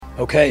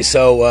Okay,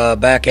 so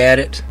back at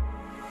it.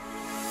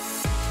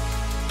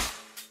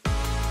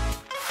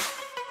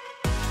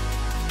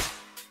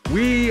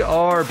 We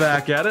are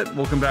back at it.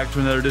 Welcome back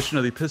to another edition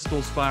of the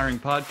Pistol Spiring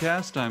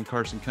Podcast. I'm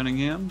Carson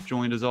Cunningham,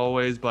 joined as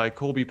always by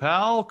Colby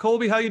Powell.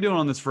 Colby, how you doing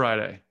on this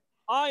Friday?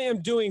 I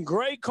am doing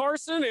great,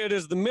 Carson. It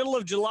is the middle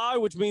of July,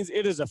 which means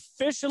it is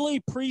officially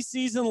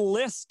preseason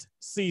list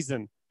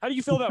season. How do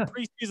you feel about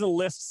preseason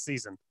list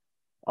season?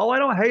 Oh, I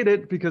don't hate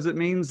it because it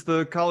means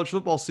the college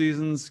football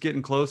season's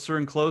getting closer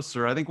and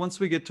closer. I think once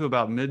we get to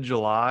about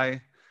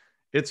mid-July,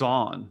 it's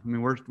on. I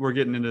mean, we're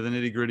getting into the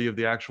nitty-gritty of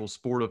the actual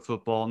sport of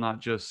football, not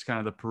just kind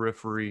of the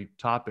periphery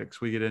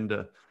topics. We get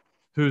into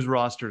whose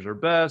rosters are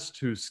best,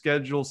 whose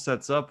schedule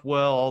sets up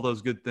well, all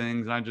those good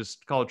things. And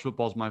college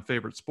football is my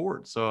favorite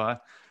sport. So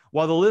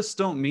while the lists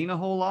don't mean a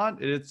whole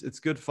lot, it's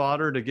good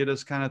fodder to get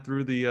us kind of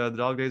through the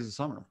dog days of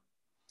summer.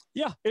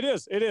 Yeah, it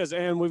is. It is.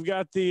 And we've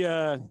got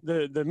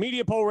the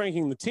media poll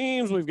ranking the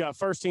teams. We've got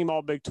first team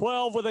all Big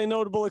 12 with a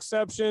notable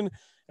exception.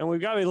 And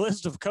we've got a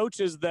list of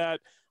coaches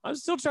that I'm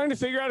still trying to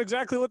figure out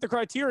exactly what the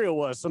criteria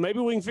was. So maybe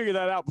we can figure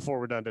that out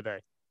before we're done today.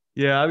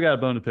 Yeah, I've got a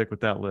bone to pick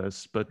with that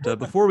list. But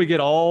before we get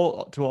to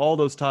all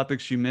those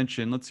topics you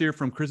mentioned, let's hear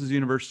from Chris's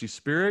University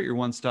Spirit, your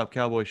one-stop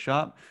cowboy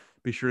shop.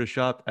 Be sure to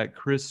shop at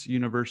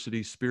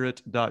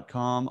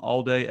chrisuniversityspirit.com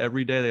all day,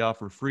 every day. They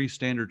offer free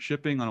standard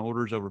shipping on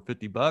orders over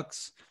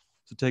 $50.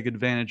 So take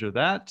advantage of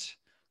that.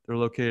 They're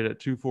located at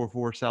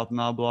 244 South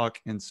Mile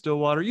Block in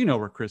Stillwater. You know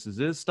where Chris's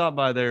is. Stop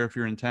by there if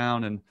you're in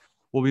town, and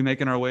we'll be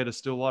making our way to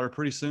Stillwater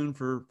pretty soon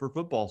for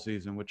football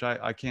season, which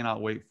I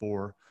cannot wait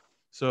for.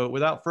 So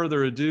without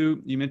further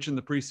ado, you mentioned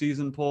the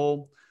preseason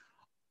poll.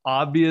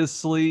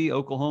 Obviously,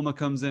 Oklahoma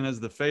comes in as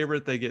the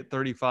favorite. They get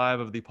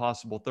 35 of the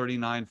possible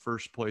 39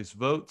 first place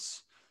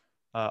votes.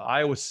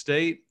 Iowa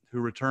State, who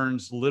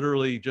returns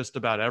literally just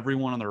about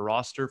everyone on their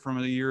roster from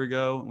a year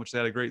ago, in which they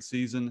had a great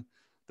season,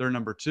 they're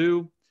number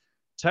 2.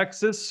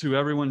 Texas, who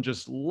everyone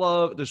just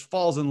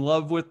falls in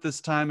love with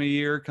this time of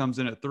year, comes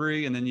in at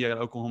 3. And then you got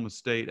Oklahoma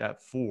State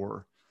at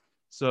 4.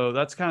 So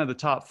that's kind of the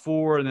top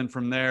 4. And then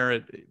from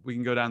there, we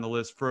can go down the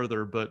list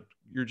further. But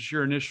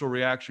your initial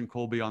reaction,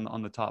 Colby,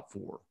 on the top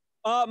 4.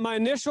 My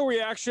initial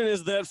reaction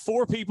is that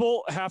 4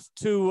 people have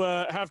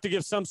to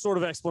give some sort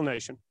of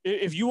explanation.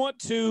 If you want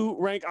to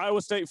rank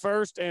Iowa State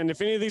first, and if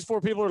any of these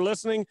 4 people are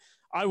listening,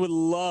 I would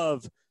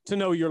love to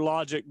know your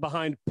logic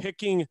behind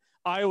picking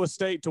Iowa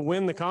State to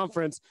win the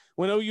conference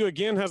when OU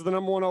again has the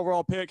number 1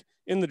 overall pick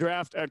in the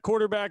draft at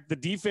quarterback. The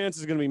defense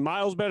is going to be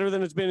miles better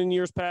than it's been in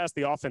years past.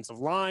 The offensive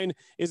line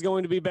is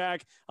going to be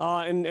back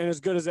and as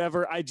good as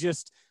ever.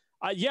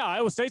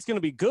 Iowa State's going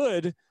to be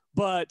good,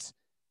 but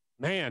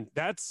man,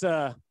 that's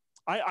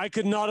I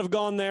could not have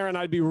gone there, and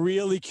I'd be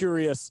really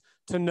curious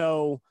to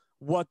know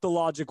what the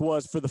logic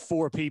was for the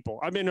 4 people.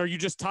 I mean, are you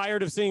just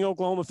tired of seeing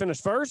Oklahoma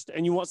finish first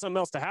and you want something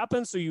else to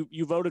happen? So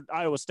you voted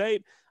Iowa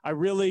State. I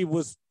really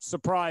was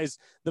surprised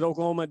that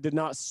Oklahoma did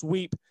not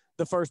sweep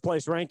the first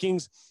place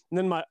rankings. And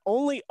then my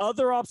only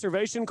other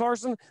observation,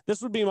 Carson,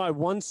 this would be my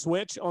one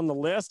switch on the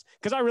list,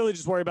 because I really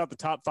just worry about the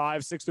top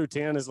 5. 6 through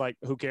 10 is like,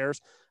 who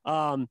cares?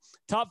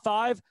 Top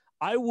 5,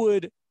 I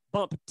would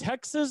bump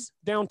Texas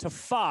down to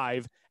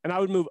 5, and I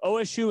would move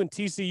OSU and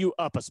TCU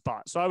up a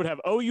spot. So I would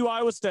have OU,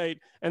 Iowa State,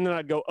 and then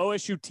I'd go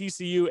OSU,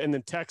 TCU, and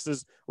then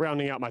Texas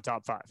rounding out my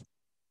top 5.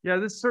 Yeah,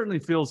 this certainly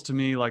feels to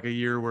me like a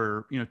year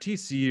where,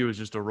 TCU is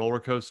just a roller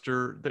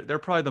coaster. They're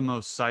probably the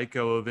most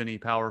psycho of any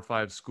Power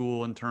 5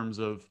 school in terms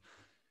of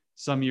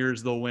some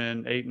years they'll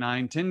win 8,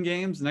 9, 10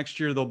 games. Next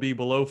year they'll be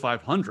below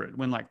 500,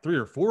 win like 3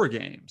 or 4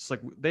 games.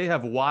 Like, they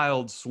have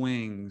wild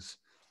swings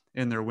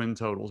in their win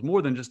totals,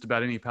 more than just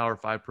about any Power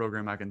 5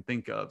 program I can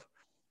think of.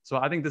 So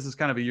I think this is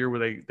kind of a year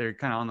where they're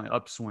kind of on the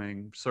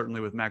upswing,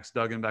 certainly with Max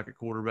Duggan back at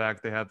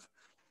quarterback. They have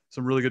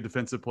some really good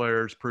defensive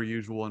players per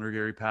usual under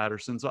Gary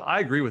Patterson. So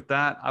I agree with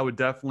that. I would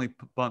definitely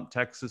bump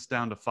Texas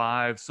down to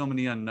 5. So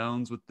many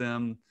unknowns with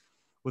them,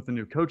 with the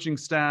new coaching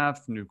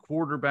staff, new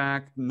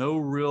quarterback, no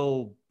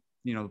real,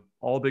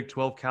 all Big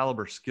 12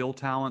 caliber skill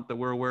talent that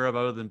we're aware of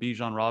other than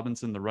Bijan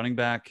Robinson, the running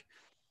back.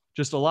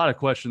 Just a lot of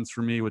questions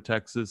for me with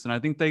Texas. And I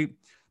think they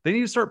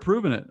need to start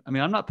proving it. I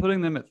mean, I'm not putting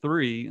them at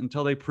 3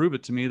 until they prove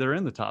it to me they're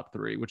in the top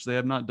 3, which they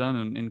have not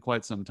done in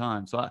quite some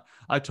time. So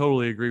I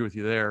totally agree with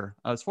you there.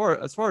 As far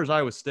as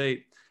Iowa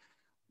State,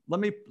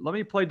 let me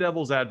play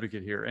devil's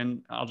advocate here.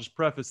 And I'll just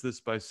preface this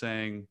by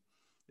saying,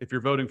 if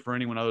you're voting for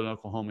anyone other than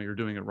Oklahoma, you're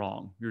doing it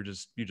wrong. You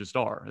just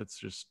are.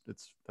 That's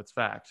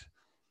fact.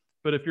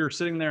 But if you're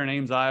sitting there in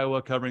Ames,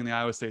 Iowa, covering the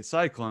Iowa State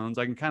Cyclones,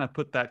 I can kind of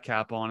put that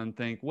cap on and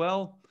think,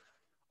 well,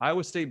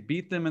 Iowa State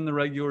beat them in the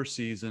regular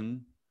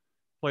season,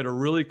 played a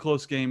really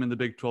close game in the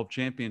Big 12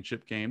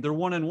 championship game. They're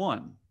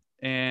 1-1,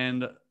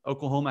 and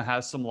Oklahoma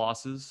has some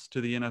losses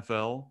to the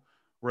NFL,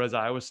 whereas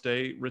Iowa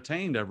State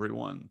retained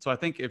everyone. So I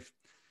think if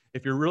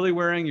you're really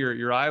wearing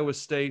your Iowa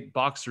State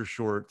boxer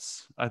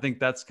shorts, I think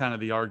that's kind of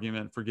the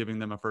argument for giving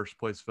them a first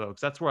place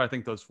vote. That's where I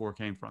think those 4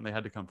 came from. They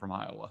had to come from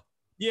Iowa.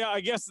 Yeah,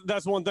 I guess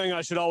that's one thing I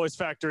should always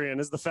factor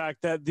in is the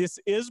fact that this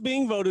is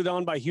being voted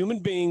on by human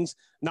beings,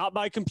 not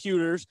by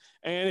computers.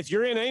 And if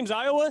you're in Ames,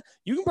 Iowa,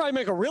 you can probably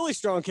make a really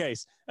strong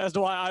case as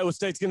to why Iowa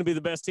State's going to be the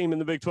best team in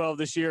the Big 12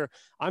 this year.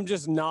 I'm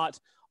just not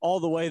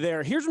all the way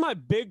there. Here's my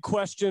big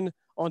question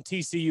on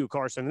TCU,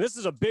 Carson. And this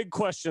is a big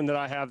question that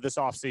I have this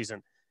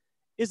offseason.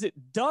 Is it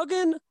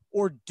Duggan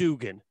or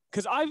Dugan?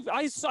 Because I've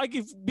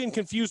been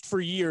confused for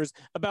years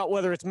about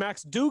whether it's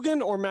Max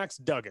Dugan or Max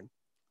Duggan.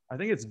 I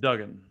think it's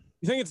Duggan.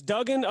 You think it's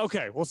Duggan?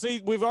 Okay. Well,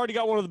 see, we've already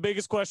got one of the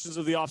biggest questions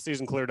of the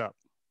offseason cleared up.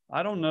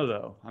 I don't know,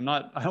 though.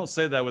 I don't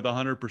say that with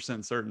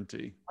 100%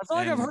 certainty. I feel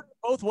like I've heard it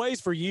both ways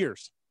for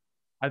years.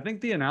 I think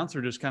the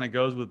announcer just kind of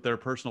goes with their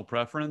personal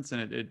preference,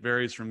 and it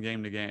varies from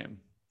game to game.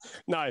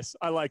 Nice.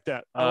 I like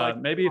that.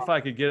 Maybe if I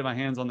could get my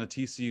hands on the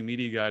TCU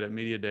media guide at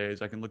Media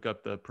Days, I can look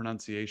up the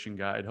pronunciation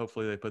guide.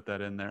 Hopefully they put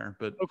that in there.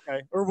 But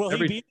okay. Or will he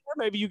be there?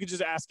 Maybe you could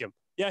just ask him.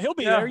 Yeah, he'll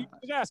be there. You can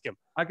just ask him.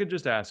 I could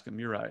just ask him.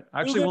 You're right.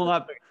 I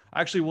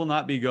will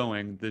not be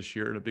going this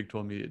year to Big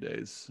 12 Media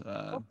Days.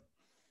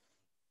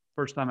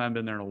 First time I've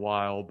been there in a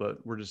while,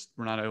 but we're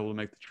not able to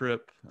make the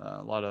trip.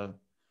 A lot of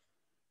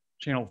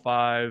Channel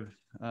 5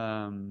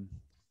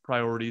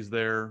 priorities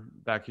there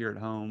back here at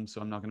home, so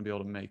I'm not going to be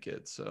able to make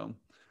it. So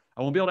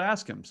I won't be able to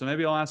ask him. So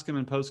maybe I'll ask him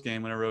in post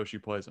game whenever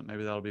OSU plays him.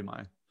 Maybe that'll be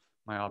my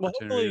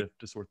opportunity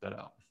to sort that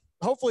out.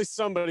 Hopefully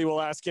somebody will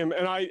ask him.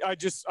 And I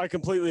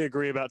completely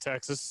agree about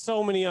Texas.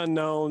 So many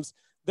unknowns.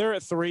 They're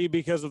at 3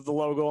 because of the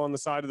logo on the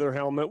side of their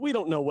helmet. We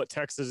don't know what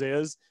Texas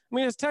is. I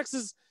mean,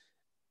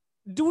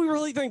 do we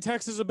really think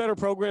Texas is a better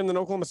program than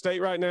Oklahoma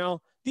State right now?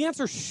 The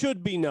answer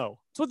should be no.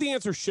 That's what the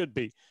answer should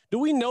be. Do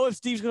we know if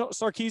Steve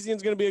Sarkisian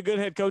is going to be a good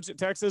head coach at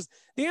Texas?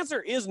 The answer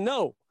is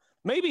no.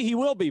 Maybe he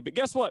will be, but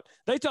guess what?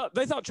 They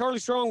thought Charlie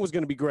Strong was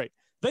going to be great.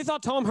 They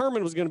thought Tom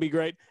Herman was going to be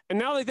great, and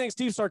now they think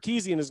Steve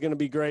Sarkisian is going to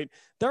be great.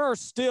 There are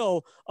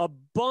still a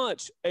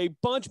bunch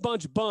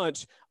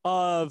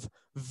of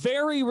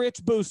very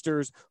rich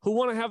boosters who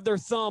want to have their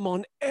thumb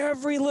on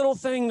every little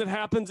thing that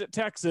happens at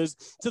Texas,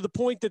 to the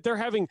point that they're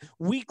having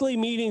weekly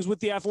meetings with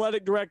the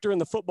athletic director and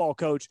the football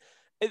coach.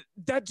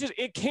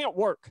 It can't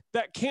work.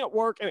 That can't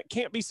work, and it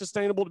can't be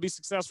sustainable to be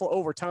successful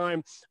over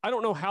time. I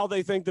don't know how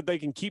they think that they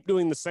can keep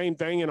doing the same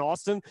thing in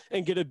Austin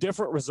and get a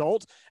different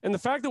result. And the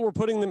fact that we're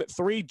putting them at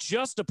 3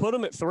 just to put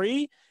them at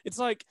 3, it's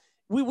like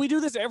we do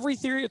this every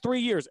 3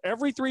 years.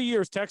 Every 3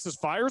 years, Texas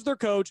fires their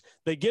coach.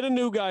 They get a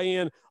new guy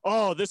in.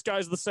 Oh, this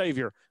guy's the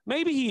savior.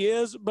 Maybe he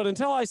is, but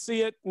until I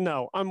see it,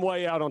 no, I'm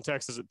way out on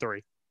Texas at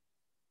 3.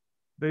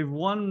 They've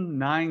won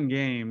 9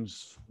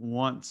 games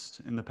once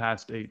in the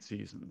past 8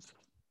 seasons.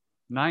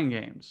 9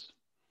 games.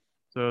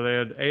 So they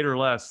had 8 or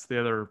less the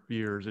other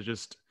years. It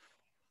just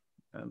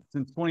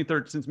since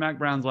 2013, since Mac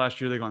Brown's last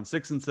year, they've gone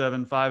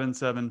 6-7,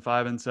 5-7, 5-7,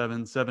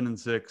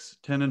 7-6,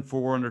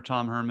 10-4 under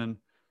Tom Herman,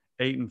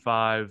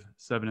 8-5,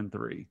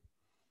 7-3.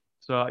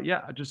 So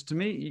just to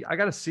me, I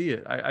got to see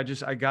it.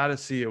 I got to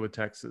see it with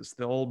Texas.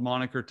 The old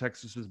moniker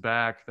Texas is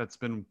back. That's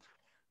been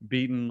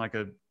beaten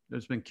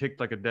it's been kicked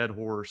like a dead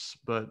horse,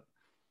 but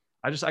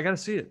I got to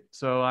see it.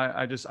 So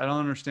I don't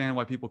understand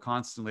why people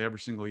constantly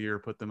every single year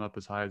put them up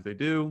as high as they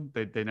do.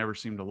 They never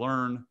seem to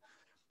learn.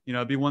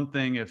 It'd be one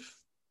thing if,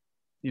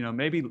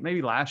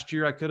 maybe last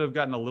year I could have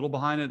gotten a little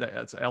behind it.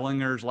 That's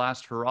Ellinger's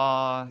last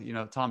hurrah,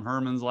 Tom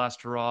Herman's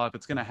last hurrah. If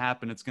it's going to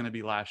happen, it's going to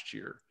be last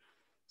year.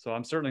 So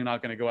I'm certainly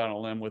not going to go out on a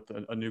limb with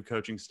a new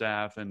coaching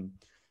staff and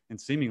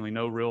seemingly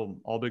no real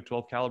all Big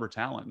 12 caliber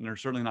talent. And they're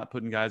certainly not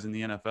putting guys in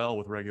the NFL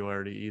with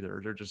regularity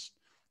either.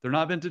 They're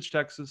not vintage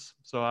Texas,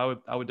 so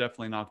I would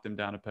definitely knock them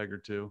down a peg or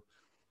 2.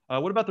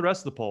 What about the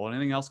rest of the poll?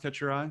 Anything else catch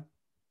your eye?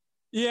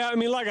 Yeah, I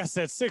mean, like I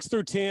said, 6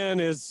 through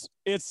 10 it's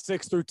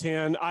 6 through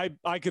 10.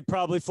 I could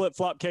probably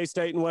flip-flop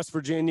K-State and West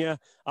Virginia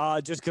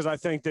just because I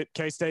think that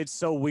K-State's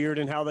so weird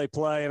in how they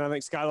play, and I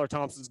think Skylar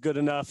Thompson's good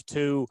enough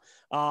to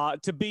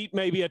beat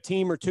maybe a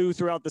team or 2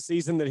 throughout the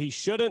season that he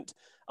shouldn't.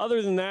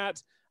 Other than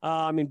that,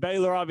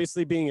 Baylor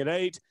obviously being at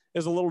 8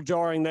 is a little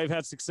jarring. They've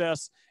had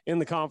success in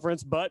the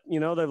conference, but,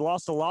 they've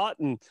lost a lot,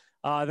 and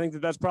I think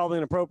that's probably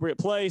an appropriate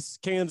place.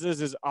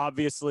 Kansas is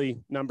obviously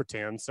number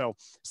 10. So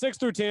 6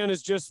 through 10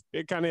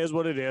 it kind of is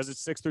what it is.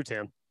 It's 6 through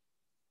 10.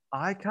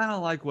 I kind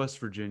of like West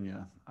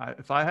Virginia.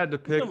 If I had to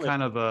pick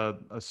kind of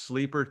a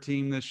sleeper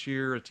team this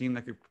year, a team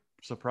that could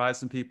surprise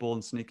some people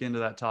and sneak into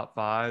that top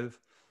 5,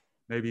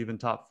 maybe even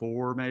top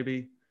 4,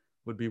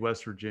 would be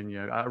West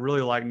Virginia. I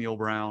really like Neil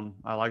Brown.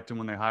 I liked him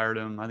when they hired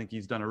him. I think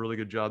he's done a really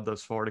good job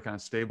thus far to kind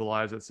of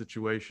stabilize that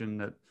situation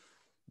that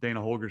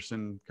Dana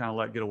Holgorsen kind of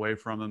let get away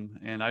from him.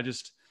 And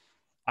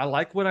I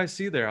like what I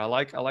see there. I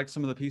like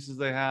some of the pieces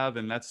they have,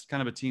 and that's kind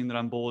of a team that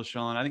I'm bullish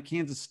on. I think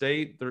Kansas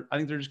State, I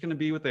think they're just going to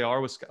be what they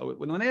are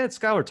when they had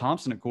Skylar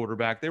Thompson at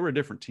quarterback, they were a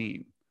different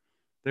team.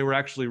 They were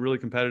actually really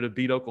competitive,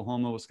 beat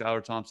Oklahoma with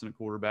Skylar Thompson at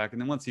quarterback.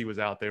 And then once he was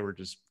out, they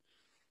just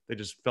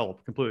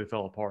completely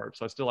fell apart.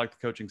 So I still like the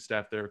coaching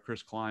staff there,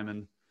 Chris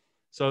Kleiman.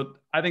 So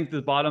I think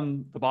the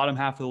bottom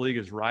half of the league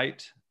is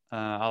right.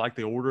 I like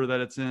the order that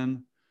it's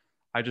in.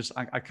 I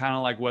kind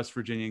of like West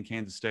Virginia and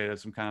Kansas State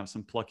as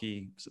some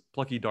plucky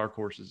dark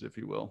horses, if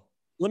you will.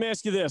 Let me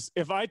ask you this.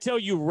 If I tell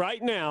you right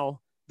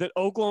now that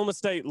Oklahoma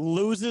State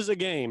loses a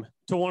game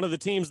to one of the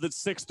teams that's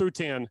 6 through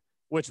 10,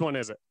 which one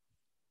is it?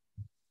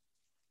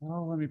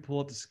 Well, let me pull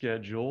up the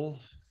schedule.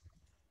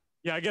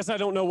 Yeah, I guess I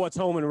don't know what's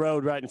home and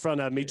road right in front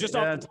of me. Just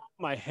off the top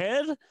of my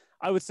head,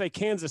 I would say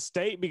Kansas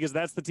State, because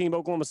that's the team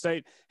Oklahoma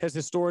State has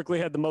historically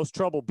had the most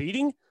trouble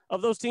beating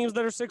of those teams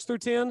that are 6 through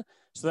 10.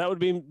 So that would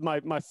be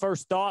my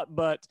first thought.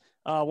 But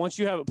once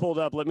you have it pulled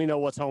up, let me know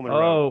what's home and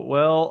road. Oh,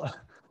 well,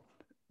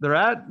 they're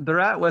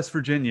at West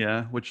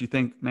Virginia, which you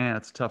think, man,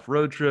 it's a tough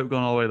road trip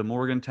going all the way to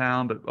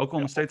Morgantown. But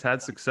Oklahoma State's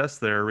had success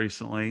there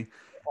recently.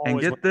 And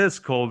get this,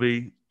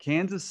 Colby,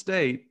 Kansas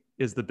State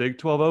is the Big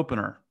 12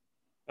 opener.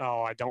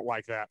 Oh, I don't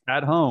like that.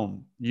 At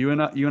home. You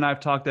and I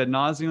have talked ad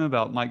nauseum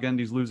about Mike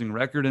Gundy's losing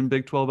record in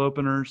Big 12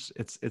 openers.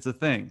 It's a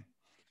thing.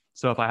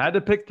 So if I had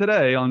to pick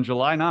today on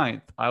July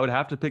 9th, I would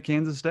have to pick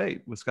Kansas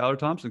State with Skylar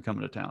Thompson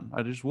coming to town.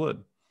 I just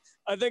would.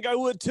 I think I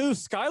would too.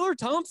 Skylar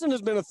Thompson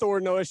has been a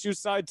thorn in OSU's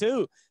side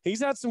too.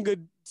 He's had some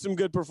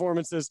good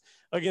performances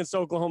against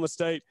Oklahoma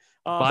State.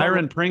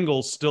 Byron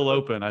Pringle's still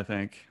open, I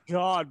think.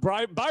 God,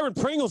 Byron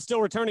Pringle's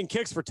still returning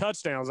kicks for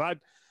touchdowns.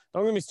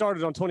 Don't get me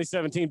started on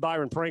 2017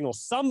 Byron Pringle.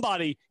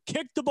 Somebody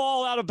kick the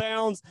ball out of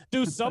bounds.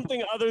 Do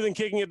something other than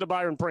kicking it to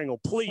Byron Pringle,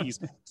 please,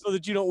 so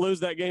that you don't lose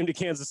that game to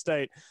Kansas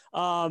State.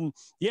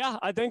 Yeah,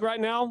 I think right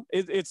now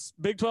it's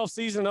Big 12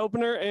 season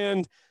opener,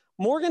 and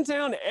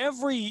Morgantown,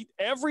 every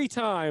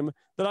time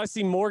that I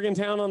see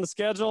Morgantown on the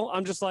schedule,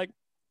 I'm just like,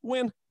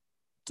 win.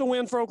 It's a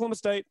win for Oklahoma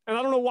State. And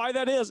I don't know why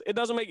that is. It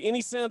doesn't make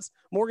any sense.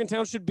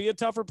 Morgantown should be a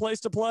tougher place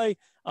to play.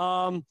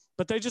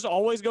 But they just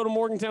always go to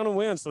Morgantown and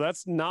win. So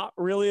that's not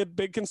really a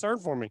big concern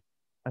for me.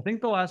 I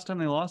think the last time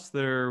they lost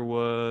there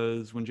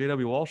was when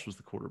J.W. Walsh was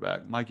the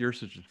quarterback, Mike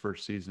Yursich's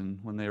first season,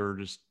 when they were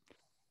just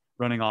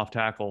running off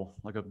tackle.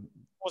 What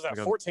was that,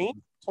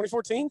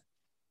 2014?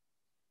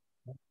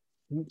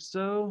 I think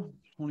so.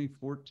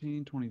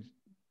 2014, I think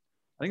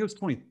it was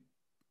 20.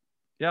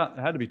 Yeah, it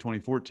had to be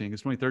 2014 because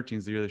 2013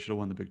 is the year they should have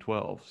won the Big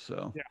 12.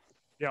 So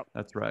yeah,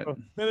 that's right.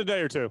 Been a day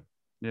or two.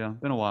 Yeah,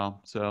 been a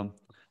while. So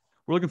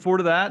we're looking forward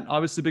to that.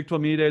 Obviously, Big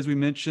 12 Media Day, as we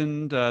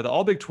mentioned, the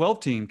All Big 12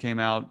 team came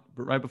out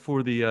right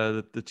before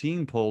the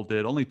team poll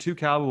did. Only 2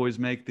 Cowboys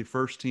make the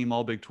first team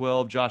All Big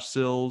 12. Josh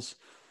Sills,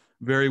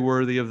 very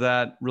worthy of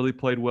that. Really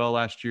played well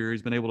last year.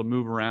 He's been able to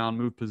move around,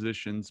 move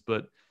positions,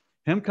 but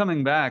him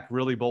coming back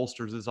really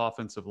bolsters his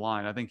offensive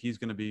line. I think he's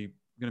going to be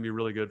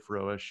really good for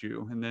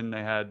OSU. And then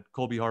they had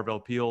Colby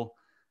Harvell-Peel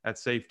at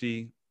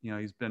safety. You know,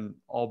 he's been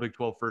all Big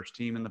 12 first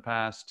team in the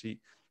past.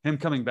 Him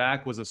coming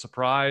back was a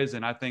surprise,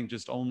 and I think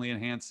just only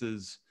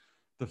enhances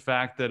the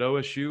fact that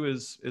OSU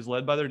is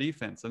led by their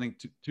defense. I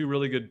think two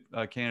really good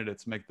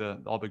candidates make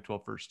the all Big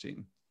 12 first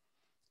team.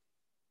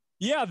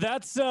 Yeah,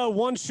 that's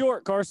one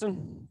short,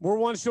 Carson. We're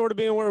one short of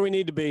being where we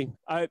need to be.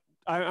 I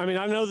mean,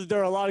 I know that there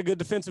are a lot of good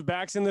defensive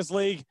backs in this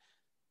league.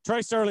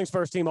 Trey Sterling's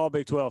first team All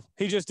Big 12.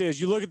 He just is.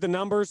 You look at the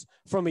numbers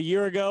from a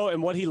year ago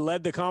and what he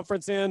led the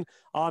conference in.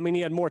 I mean,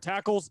 he had more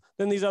tackles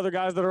than these other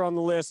guys that are on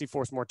the list. He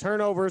forced more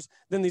turnovers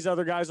than these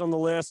other guys on the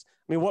list.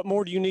 I mean, what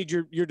more do you need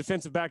your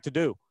defensive back to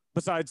do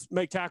besides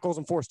make tackles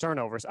and force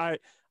turnovers? I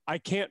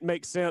can't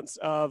make sense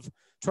of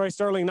Trey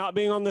Sterling not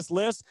being on this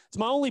list. It's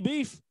my only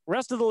beef.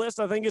 Rest of the list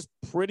I think is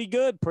pretty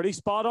good, pretty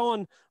spot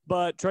on.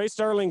 But Trey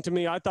Sterling, to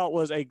me, I thought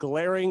was a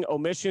glaring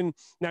omission.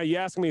 Now, you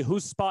ask me,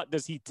 whose spot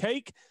does he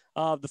take?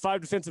 The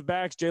 5 defensive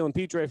backs, Jalen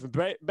Petre from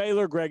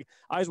Baylor, Greg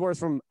Eisworth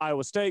from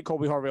Iowa State,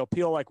 Colby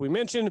Harvell-Peel, like we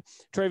mentioned,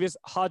 Travis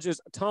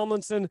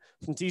Hodges-Tomlinson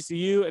from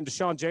TCU, and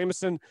Deshaun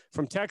Jameson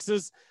from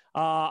Texas.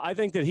 I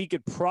think that he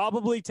could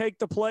probably take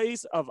the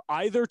place of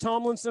either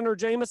Tomlinson or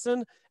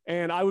Jameson,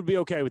 and I would be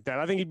okay with that.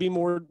 I think he'd be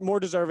more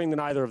deserving than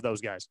either of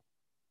those guys.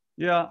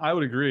 Yeah, I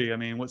would agree. I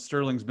mean, what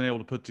Sterling's been able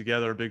to put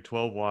together Big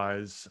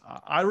 12-wise,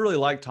 I really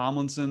like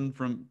Tomlinson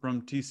from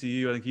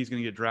TCU. I think he's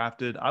going to get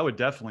drafted. I would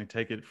definitely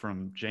take it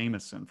from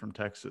Jameson from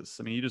Texas.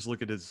 I mean, you just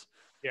look at his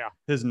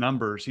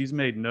numbers. He's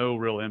made no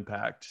real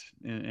impact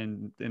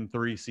in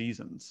 3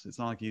 seasons. It's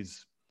not like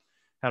he's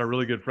had a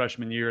really good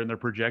freshman year and they're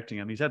projecting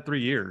him. He's had 3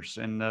 years,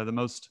 and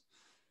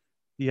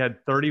he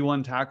had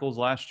 31 tackles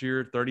last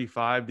year,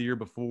 35 the year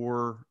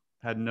before.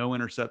 Had no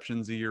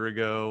interceptions a year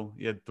ago.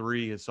 He had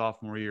 3 his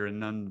sophomore year and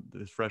none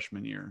his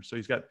freshman year. So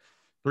he's got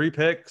 3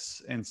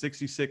 picks and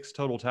 66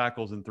 total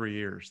tackles in 3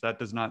 years. That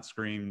does not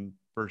scream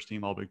first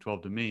team All Big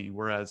 12 to me.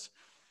 Whereas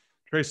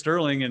Trey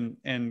Sterling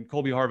and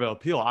Colby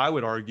Harvell-Peel, I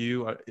would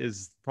argue,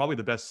 is probably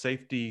the best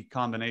safety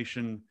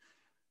combination,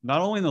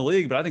 not only in the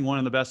league, but I think one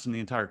of the best in the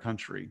entire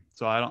country.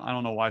 So I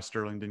don't know why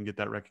Sterling didn't get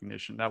that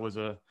recognition. That was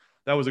a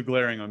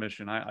glaring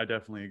omission. I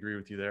definitely agree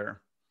with you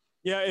there.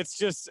 Yeah, it's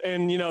just,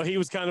 and he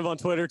was kind of on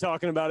Twitter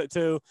talking about it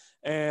too,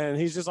 and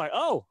he's just like,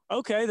 "Oh,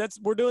 okay,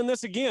 we're doing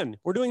this again.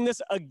 We're doing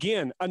this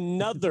again.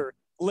 Another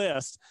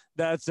list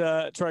that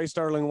Trey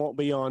Sterling won't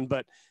be on."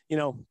 But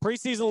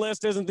preseason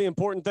list isn't the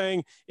important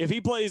thing. If he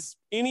plays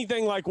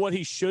anything like what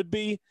he should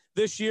be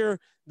this year,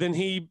 then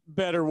he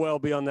better well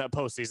be on that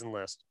postseason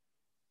list.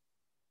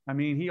 I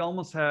mean, he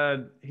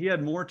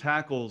had more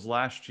tackles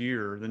last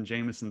year than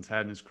Jameson's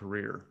had in his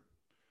career.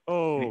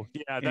 Oh,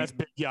 yeah, that's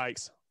big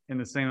yikes. In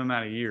the same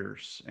amount of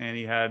years. And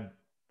he had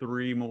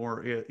 3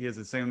 more. He has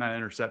the same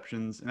amount of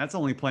interceptions. And that's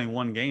only playing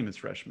 1 game his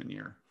freshman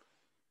year.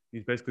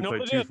 He's basically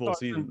played 2 full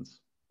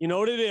seasons. You know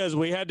what it is?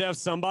 We had to have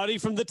somebody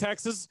from the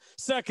Texas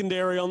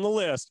secondary on the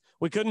list.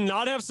 We could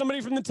not have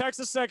somebody from the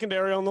Texas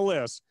secondary on the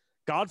list.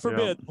 God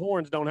forbid the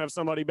Horns don't have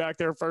somebody back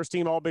there, first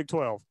team All Big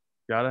 12.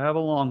 Got to have a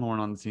Longhorn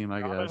on the team,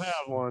 I guess. Got to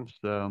have one.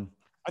 So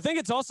I think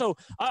it's also,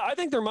 I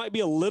think there might be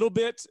a little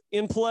bit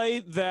in play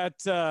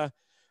that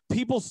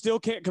people still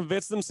can't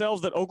convince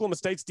themselves that Oklahoma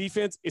State's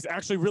defense is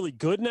actually really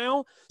good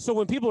now. So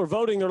when people are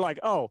voting, they're like,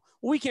 oh,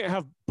 we can't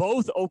have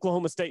both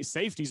Oklahoma State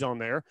safeties on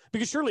there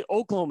because surely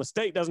Oklahoma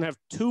State doesn't have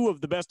 2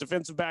 of the best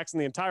defensive backs in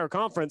the entire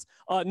conference.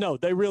 No,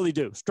 they really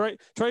do. Trey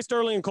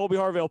Sterling and Colby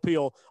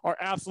Harvell-Peel are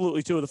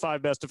absolutely 2 of the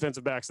 5 best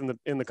defensive backs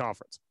in the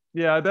conference.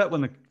 Yeah, I bet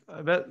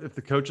if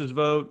the coaches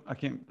vote, I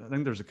think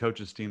there's a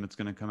coaches team that's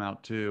going to come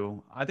out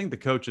too. I think the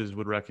coaches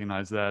would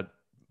recognize that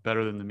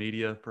better than the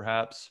media,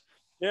 perhaps.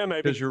 Yeah,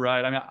 maybe. Because you're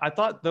right. I mean, I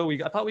thought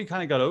we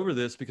kind of got over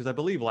this because I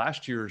believe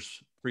last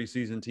year's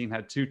preseason team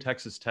had 2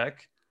 Texas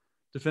Tech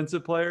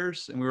defensive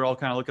players, and we were all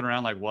kind of looking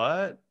around like,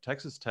 what?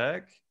 Texas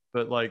Tech?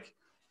 But like,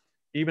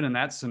 even in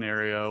that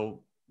scenario,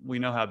 we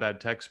know how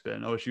bad Tech's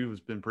been. OSU has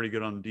been pretty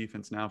good on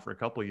defense now for a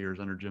couple of years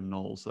under Jim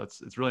Knowles. So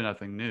it's really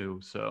nothing new.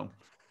 So,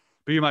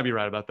 but you might be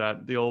right about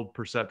that. The old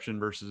perception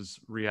versus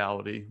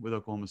reality with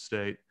Oklahoma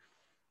State.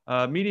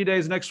 Media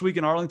days next week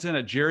in Arlington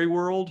at Jerry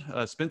World.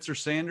 Spencer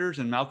Sanders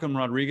and Malcolm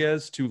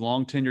Rodriguez, 2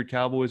 long-tenured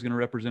Cowboys, going to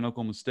represent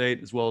Oklahoma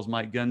State, as well as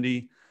Mike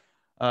Gundy.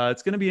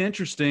 It's going to be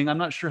interesting. I'm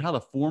not sure how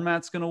the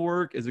format's going to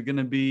work. Is it going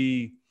to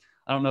be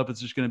 – I don't know if it's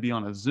just going to be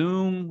on a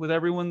Zoom with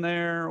everyone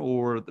there,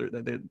 or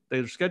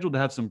they're scheduled to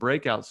have some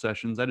breakout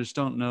sessions. I just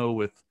don't know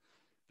with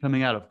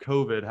coming out of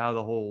COVID how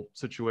the whole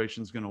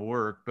situation is going to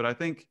work. But I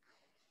think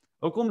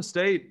Oklahoma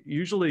State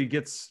usually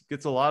gets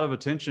a lot of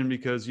attention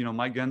because,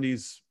 Mike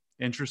Gundy's –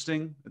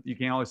 interesting. You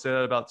can't always say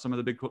that about some of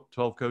the Big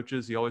 12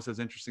 coaches. He always has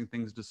interesting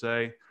things to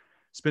say.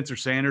 Spencer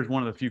Sanders,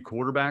 one of the few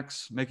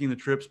quarterbacks making the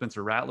trip.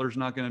 Spencer Rattler's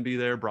not going to be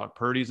there. Brock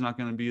Purdy's not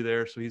going to be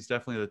there. So he's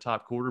definitely the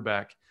top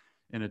quarterback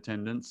in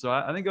attendance. So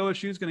I think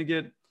OSU is going to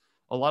get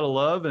a lot of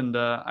love. And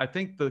I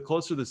think the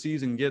closer the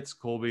season gets,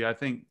 Colby, I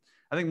think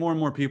more and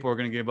more people are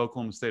going to give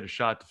Oklahoma State a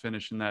shot to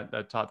finish in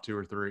that top 2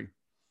 or 3.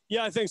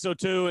 Yeah, I think so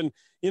too. And,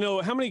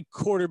 how many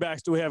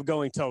quarterbacks do we have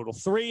going total?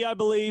 3, I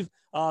believe.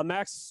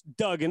 Max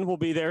Duggan will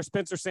be there,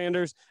 Spencer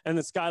Sanders, and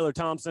then Skylar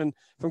Thompson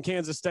from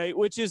Kansas State,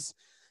 which is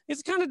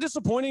it's kind of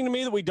disappointing to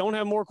me that we don't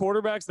have more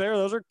quarterbacks there.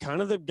 Those are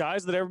kind of the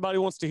guys that everybody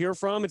wants to hear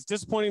from. It's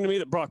disappointing to me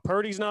that Brock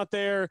Purdy's not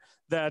there,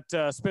 that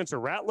Spencer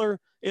Rattler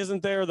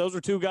isn't there. Those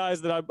are 2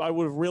 guys that I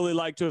would have really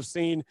liked to have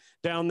seen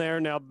down there.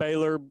 Now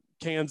Baylor,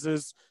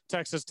 Kansas,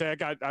 Texas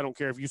Tech. I don't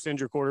care if you send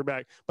your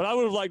quarterback, but I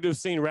would have liked to have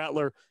seen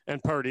Rattler and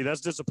Purdy.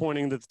 That's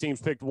disappointing that the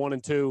teams picked 1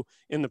 and 2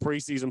 in the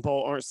preseason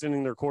poll aren't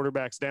sending their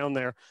quarterbacks down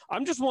there.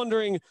 I'm just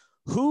wondering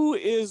who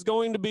is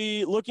going to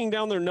be looking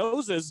down their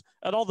noses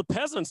at all the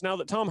peasants now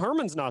that Tom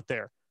Herman's not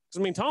there.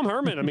 Because, Tom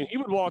Herman, he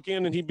would walk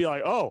in and he'd be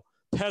like, oh,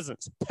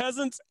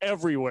 peasants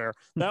everywhere.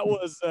 That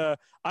was,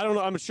 I don't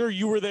know. I'm sure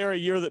you were there a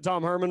year that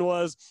Tom Herman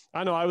was.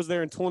 I know I was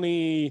there in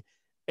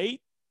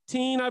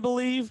 2018, I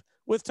believe,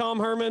 with Tom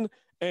Herman,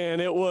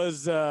 and it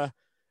was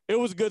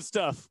good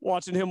stuff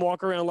watching him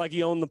walk around like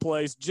he owned the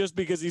place just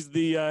because he's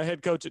the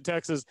head coach at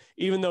Texas,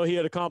 even though he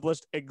had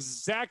accomplished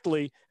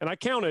exactly, and I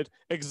counted,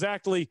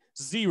 exactly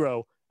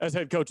 0 as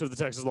head coach of the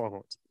Texas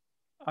Longhorns.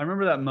 I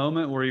remember that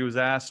moment where he was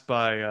asked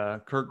by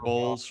Kirk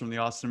Bowles from the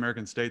Austin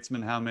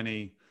American-Statesman how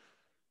many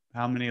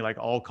like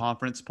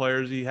all-conference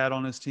players he had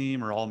on his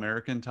team or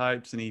all-American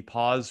types, and he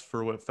paused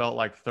for what felt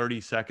like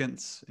 30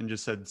 seconds and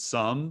just said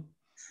some.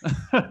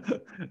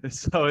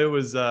 So it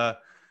was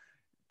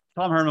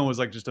Tom Herman was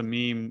like just a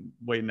meme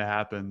waiting to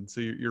happen. So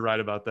you're right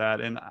about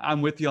that. And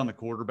I'm with you on the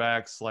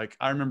quarterbacks. Like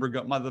I remember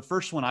the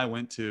first one I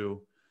went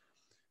to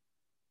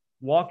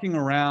walking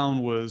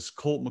around was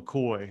Colt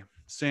McCoy,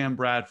 Sam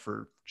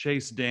Bradford,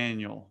 Chase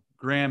Daniel,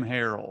 Graham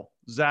Harrell,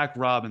 Zach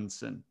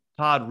Robinson,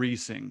 Todd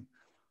Reesing.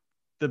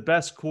 The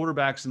best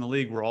quarterbacks in the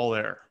league were all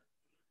there.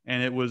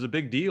 And it was a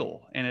big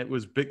deal. And it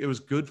was big. It was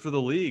good for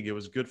the league. It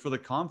was good for the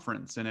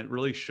conference. And it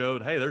really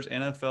showed, hey, there's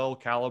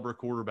NFL caliber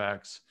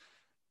quarterbacks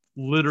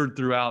littered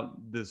throughout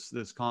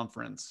this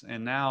conference.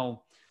 And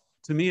now,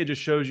 to me, it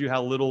just shows you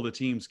how little the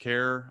teams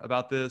care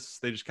about this.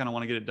 They just kind of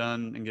want to get it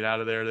done and get out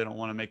of there. They don't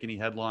want to make any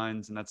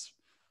headlines. And that's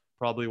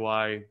probably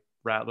why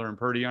Rattler and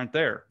Purdy aren't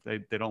there.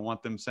 They don't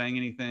want them saying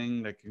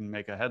anything that can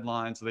make a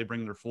headline. So they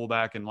bring their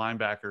fullback and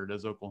linebacker,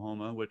 does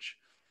Oklahoma, which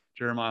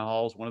Jeremiah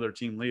Hall's one of their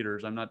team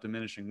leaders. I'm not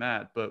diminishing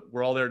that, but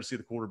we're all there to see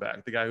the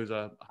quarterback, the guy who's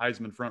a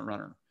Heisman front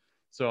runner.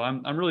 So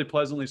I'm really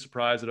pleasantly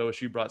surprised that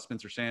OSU brought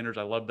Spencer Sanders.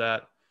 I love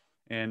that.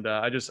 And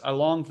I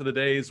long for the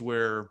days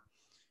where,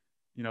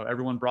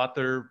 everyone brought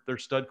their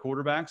stud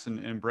quarterbacks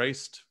and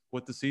embraced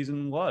what the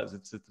season was.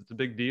 It's a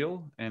big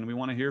deal. And we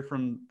want to hear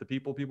from the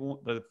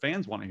people the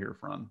fans want to hear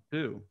from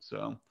too.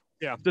 So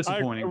yeah,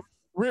 disappointing.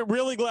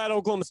 Really glad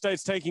Oklahoma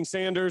State's taking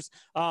Sanders.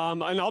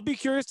 And I'll be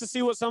curious to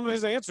see what some of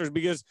his answers,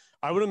 because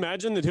I would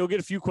imagine that he'll get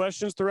a few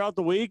questions throughout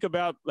the week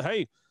about,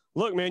 hey,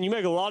 look, man, you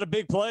make a lot of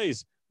big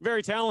plays,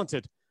 very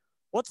talented.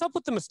 What's up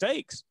with the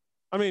mistakes?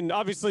 I mean,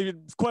 obviously the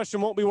question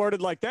won't be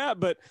worded like that,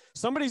 but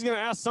somebody's going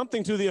to ask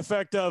something to the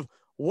effect of,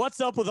 what's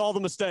up with all the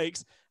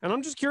mistakes? And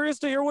I'm just curious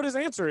to hear what his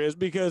answer is,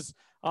 because,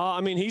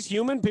 I mean, he's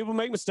human. People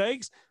make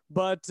mistakes,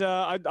 but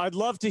I'd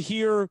love to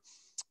hear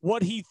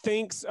what he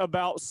thinks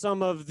about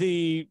some of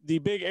the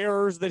big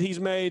errors that he's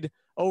made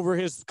over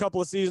his couple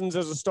of seasons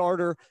as a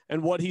starter,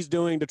 and what he's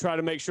doing to try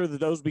to make sure that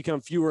those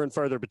become fewer and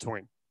further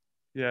between.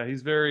 Yeah,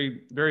 he's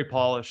very, very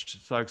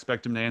polished, so I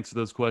expect him to answer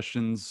those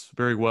questions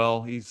very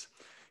well. He's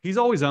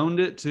always owned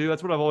it too.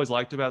 That's what I've always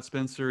liked about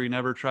Spencer. He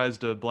never tries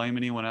to blame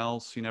anyone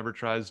else. He never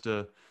tries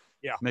to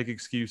make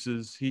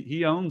excuses.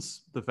 He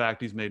owns the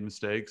fact he's made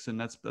mistakes, and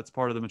that's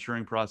part of the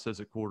maturing process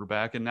at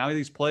quarterback. And now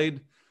he's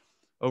played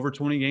over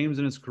 20 games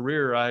in his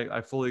career.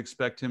 I fully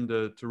expect him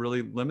to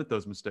really limit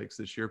those mistakes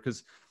this year,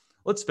 because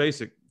let's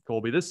face it,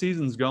 Colby, this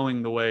season's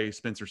going the way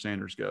Spencer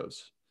Sanders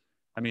goes.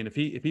 I mean, if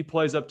he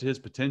plays up to his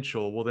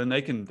potential, well, then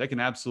they can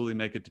absolutely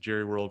make it to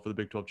Jerry World for the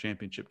Big 12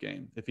 championship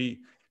game. If he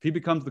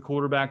becomes the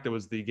quarterback that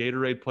was the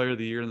Gatorade Player of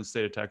the Year in the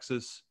state of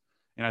Texas,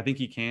 and I think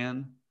he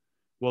can,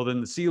 well,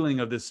 then the ceiling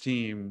of this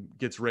team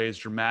gets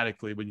raised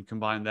dramatically when you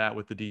combine that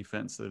with the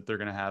defense that they're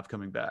going to have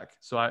coming back.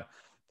 So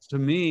to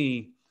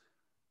me,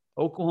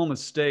 Oklahoma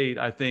State,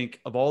 I think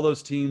of all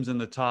those teams in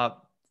the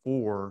top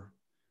 4,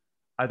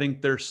 I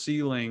think their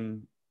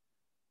ceiling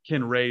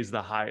can raise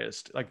the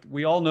highest. Like,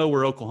 we all know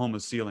where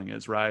Oklahoma's ceiling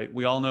is, right?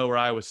 We all know where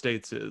Iowa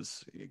State's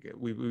is.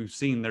 We've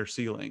seen their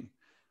ceiling.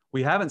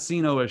 We haven't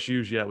seen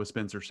OSU's yet with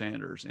Spencer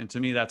Sanders. And to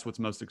me, that's what's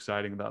most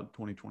exciting about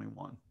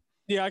 2021.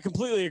 Yeah, I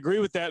completely agree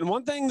with that. And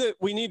one thing that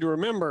we need to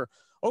remember,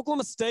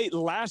 Oklahoma State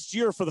last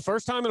year, for the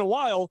first time in a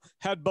while,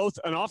 had both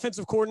an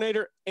offensive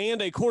coordinator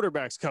and a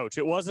quarterback's coach.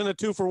 It wasn't a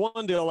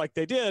 2-for-1 deal like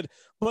they did.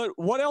 But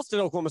what else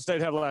did Oklahoma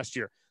State have last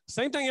year?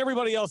 Same thing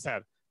everybody else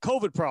had.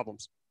 COVID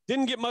problems.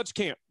 Didn't get much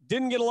camp.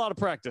 Didn't get a lot of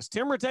practice.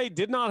 Tim Rattay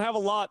did not have a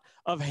lot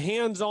of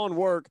hands-on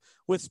work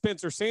with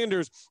Spencer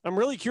Sanders. I'm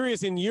really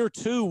curious in year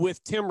 2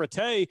 with Tim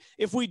Rattay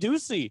if we do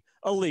see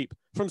a leap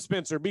from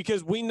Spencer,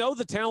 because we know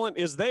the talent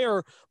is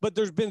there, but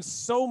there's been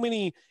so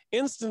many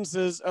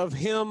instances of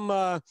him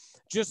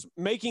just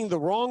making the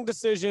wrong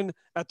decision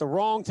at the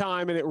wrong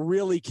time, and it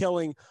really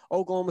killing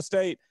Oklahoma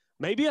State.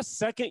 Maybe a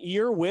second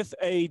year with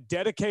a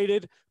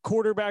dedicated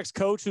quarterbacks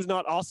coach who's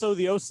not also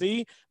the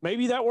OC,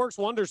 maybe that works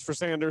wonders for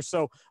Sanders.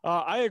 So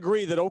I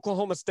agree that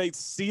Oklahoma State's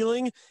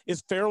ceiling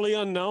is fairly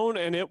unknown,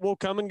 and it will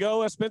come and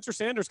go as Spencer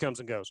Sanders comes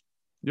and goes.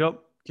 Yep.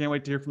 Can't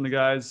wait to hear from the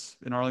guys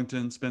in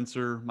Arlington,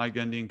 Spencer, Mike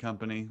Gundy and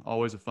company.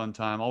 Always a fun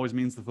time. Always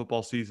means the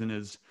football season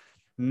is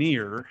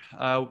near.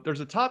 There's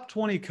a top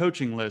 20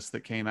 coaching list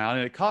that came out,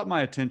 and it caught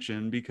my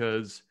attention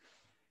because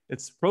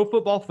it's Pro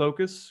Football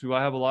Focus, who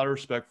I have a lot of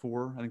respect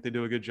for. I think they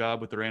do a good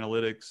job with their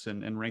analytics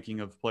and ranking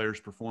of players'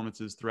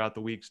 performances throughout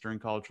the weeks during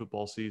college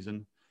football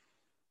season.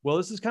 Well,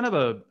 this is kind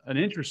of an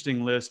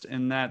interesting list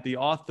in that the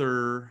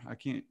author,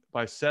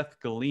 by Seth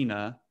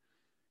Galina,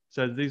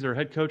 says these are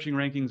head coaching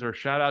rankings are a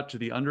shout out to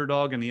the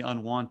underdog and the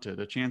unwanted,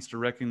 a chance to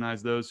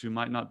recognize those who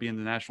might not be in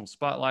the national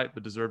spotlight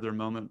but deserve their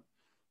moment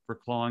for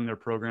clawing their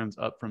programs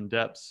up from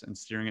depths and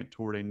steering it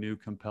toward a new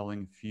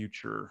compelling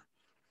future.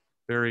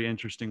 Very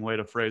interesting way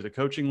to phrase a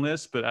coaching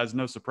list, but as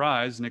no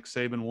surprise, Nick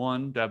Saban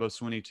 1, Dabo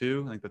Swinney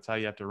 2. I think that's how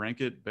you have to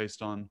rank it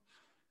based on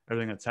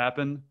everything that's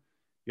happened.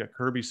 You got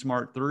Kirby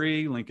Smart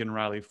 3, Lincoln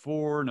Riley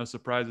 4. No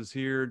surprises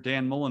here.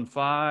 Dan Mullen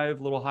 5,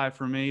 a little high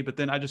for me. But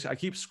then I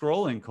keep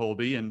scrolling,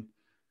 Colby, and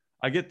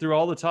I get through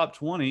all the top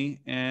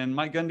 20, and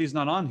Mike Gundy's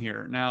not on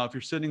here. Now, if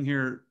you're sitting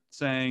here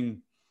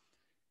saying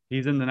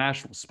he's in the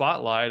national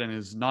spotlight and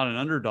is not an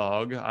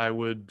underdog, I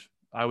would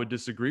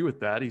disagree with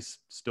that. He's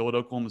still at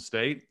Oklahoma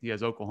State. He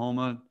has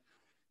Oklahoma,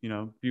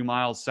 a few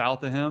miles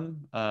south of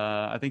him.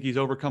 I think he's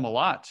overcome a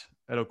lot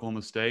at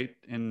Oklahoma State,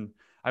 and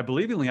I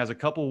believe he only has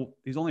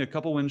he's only a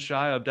couple wins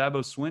shy of Dabo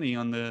Swinney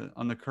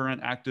on the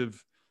current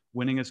active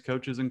winningest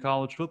coaches in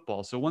college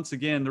football. So once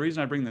again, the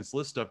reason I bring this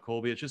list up,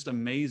 Colby, it's just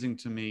amazing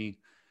to me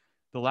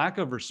the lack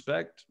of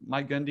respect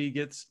Mike Gundy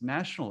gets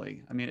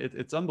nationally. I mean,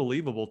 it's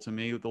unbelievable to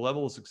me with the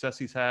level of success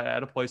he's had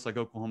at a place like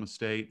Oklahoma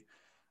State.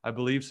 I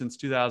believe since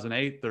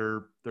 2008,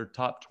 they're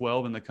top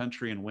 12 in the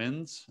country in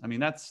wins. I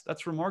mean,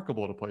 that's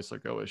remarkable at a place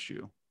like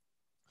OSU.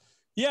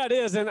 Yeah, it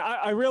is. And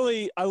I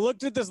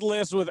looked at this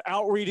list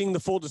without reading the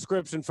full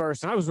description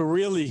first, and I was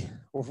really,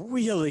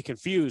 really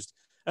confused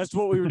as to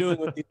what we were doing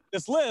with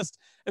this list.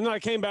 And then I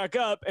came back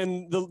up,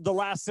 and the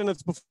last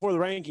sentence before the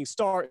ranking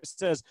starts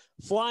says,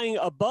 flying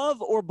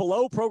above or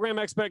below program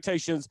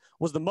expectations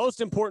was the most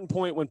important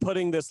point when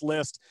putting this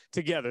list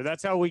together.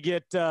 That's how we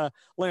get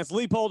Lance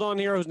Leipold on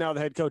here, who's now the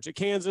head coach at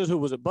Kansas, who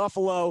was at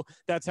Buffalo.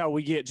 That's how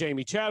we get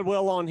Jamie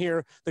Chadwell on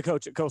here, the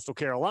coach at Coastal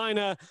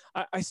Carolina.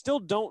 I still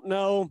don't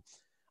know.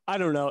 I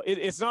don't know.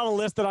 It's not a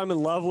list that I'm in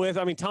love with.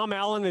 I mean, Tom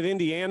Allen at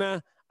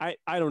Indiana,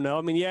 I don't know.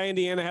 I mean, yeah,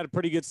 Indiana had a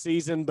pretty good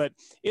season, but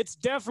it's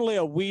definitely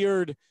a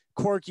weird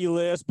quirky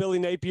list. Billy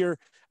Napier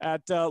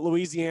at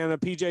Louisiana,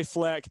 PJ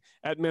Fleck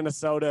at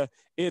Minnesota.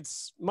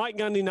 It's Mike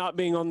Gundy not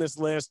being on this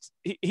list.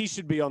 He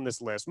should be on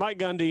this list. Mike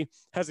Gundy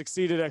has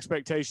exceeded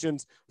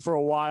expectations for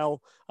a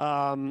while.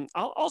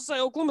 I'll say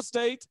Oklahoma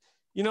State.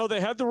 You know,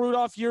 they had the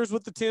Rudolph years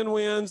with the 10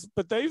 wins,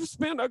 but they've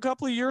spent a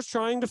couple of years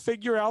trying to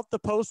figure out the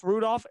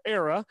post-Rudolph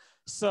era.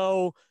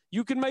 So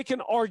you can make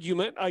an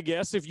argument, I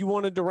guess, if you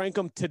wanted to rank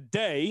them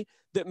today,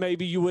 that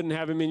maybe you wouldn't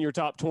have him in your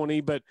top 20.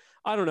 But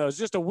I don't know. It's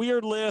just a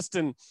weird list.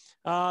 And,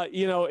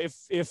 you know,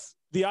 if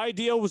the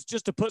idea was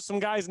just to put some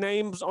guys'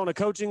 names on a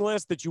coaching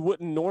list that you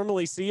wouldn't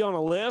normally see on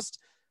a list,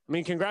 I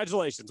mean,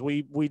 congratulations.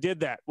 We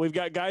did that. We've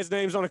got guys'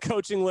 names on a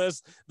coaching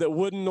list that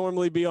wouldn't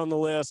normally be on the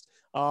list.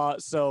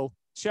 So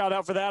shout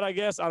out for that, I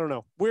guess. I don't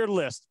know. Weird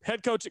list.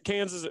 Head coach at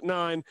Kansas at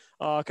 9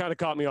 kind of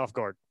caught me off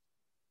guard.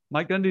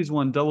 Mike Gundy's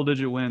won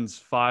double-digit wins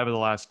 5 of the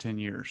last 10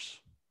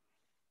 years.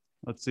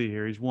 Let's see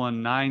here. He's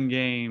won 9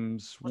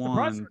 games.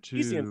 1,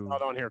 2.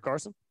 Not on here,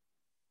 Carson.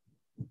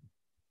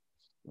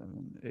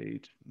 7,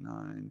 8,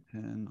 9,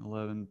 10,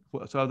 11.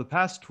 So out of the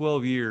past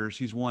 12 years,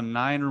 he's won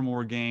 9 or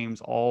more games,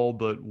 all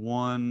but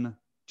 1,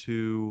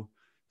 2,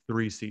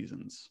 3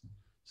 seasons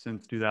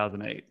since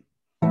 2008.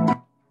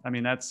 I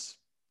mean,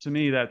 to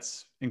me,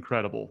 that's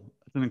incredible.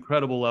 It's an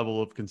incredible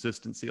level of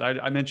consistency.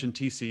 I mentioned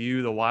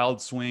TCU, the wild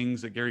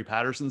swings that Gary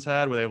Patterson's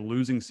had where they have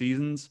losing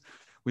seasons.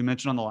 We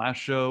mentioned on the last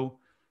show,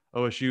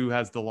 OSU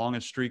has the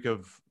longest streak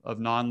of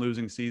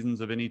non-losing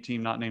seasons of any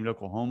team not named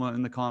Oklahoma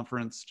in the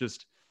conference.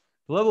 Just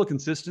the level of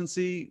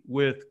consistency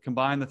with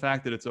combined the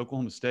fact that it's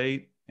Oklahoma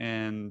State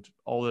and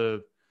all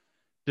the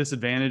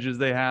disadvantages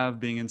they have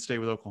being in state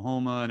with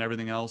Oklahoma and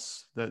everything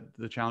else, that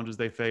the challenges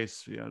they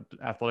face, you know,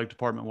 athletic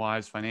department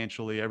wise,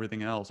 financially,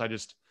 everything else.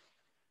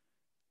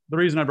 The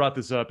reason I brought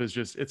this up is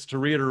just, it's to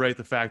reiterate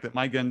the fact that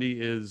Mike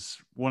Gundy is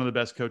one of the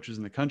best coaches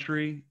in the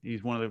country.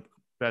 He's one of the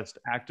best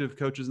active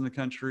coaches in the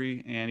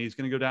country, and he's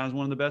going to go down as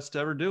one of the best to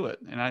ever do it.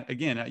 And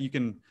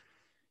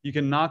you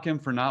can knock him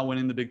for not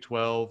winning the Big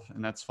 12,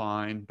 and that's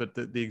fine. But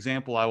the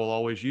example I will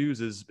always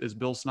use is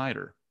Bill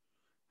Snyder.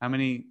 How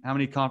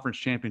many conference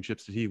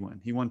championships did he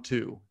win? He won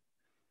 2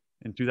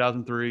 in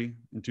 2003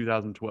 and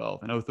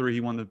 2012. In 2003,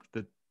 he won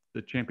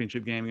the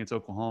championship game against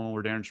Oklahoma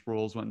where Darren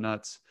Sproles went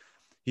nuts.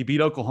 He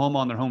beat Oklahoma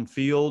on their home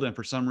field, and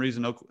for some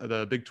reason,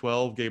 the Big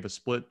 12 gave a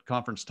split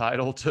conference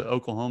title to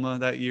Oklahoma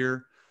that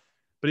year.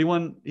 But he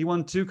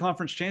won 2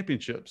 conference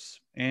championships,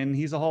 and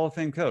he's a Hall of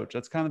Fame coach.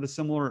 That's kind of the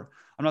similar.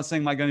 I'm not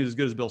saying Mike Gundy is as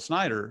good as Bill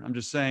Snyder. I'm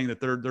just saying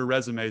that their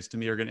resumes to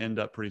me are going to end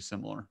up pretty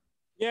similar.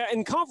 Yeah,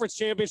 and conference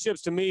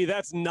championships, to me,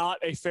 that's not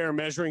a fair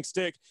measuring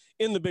stick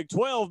in the Big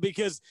 12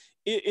 because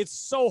it's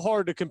so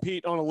hard to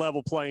compete on a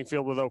level playing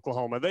field with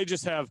Oklahoma. They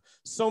just have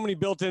so many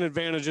built-in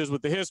advantages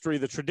with the history,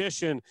 the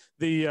tradition,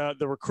 the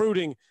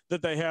recruiting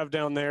that they have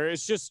down there.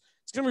 It's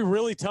going to be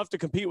really tough to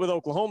compete with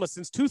Oklahoma.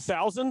 Since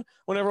 2000,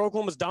 whenever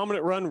Oklahoma's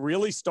dominant run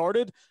really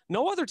started,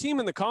 no other team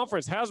in the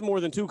conference has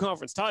more than 2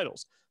 conference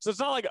titles. So it's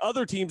not like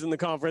other teams in the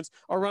conference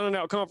are running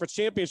out conference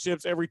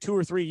championships every 2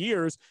 or 3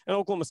 years, and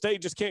Oklahoma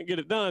State just can't get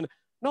it done.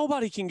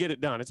 Nobody can get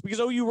it done. It's because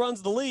OU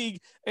runs the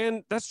league,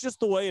 and that's just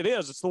the way it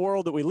is. It's the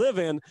world that we live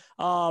in.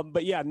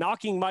 But, yeah,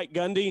 knocking Mike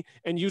Gundy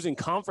and using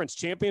conference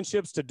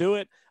championships to do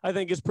it, I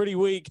think is pretty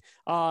weak.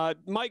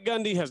 Mike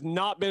Gundy has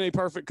not been a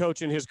perfect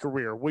coach in his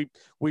career. We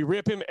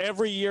rip him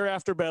every year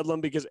after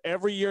Bedlam because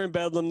every year in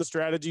Bedlam the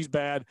strategy's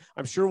bad.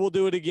 I'm sure we'll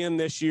do it again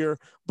this year.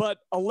 But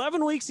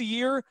 11 weeks a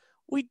year,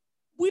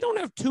 we don't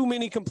have too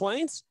many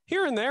complaints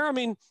here and there. I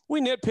mean,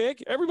 we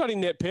nitpick. Everybody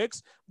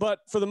nitpicks. But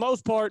for the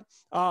most part,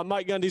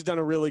 Mike Gundy's done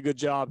a really good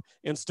job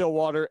in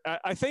Stillwater.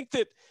 I think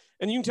that,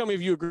 and you can tell me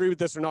if you agree with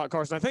this or not,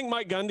 Carson, I think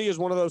Mike Gundy is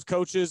one of those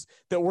coaches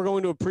that we're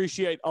going to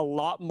appreciate a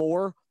lot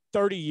more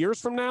 30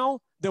 years from now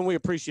than we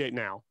appreciate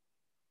now.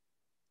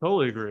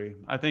 Totally agree.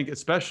 I think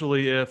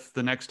especially if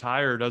the next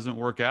hire doesn't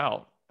work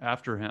out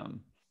after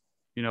him.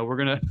 You know, we're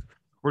gonna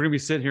be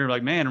sitting here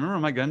like, man, remember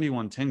Mike Gundy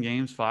won 10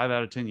 games, 5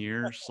 out of 10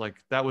 years? Like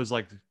that was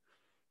like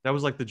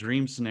the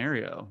dream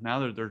scenario.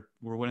 Now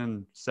we're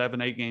winning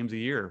 7, 8 games a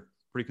year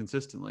pretty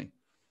consistently.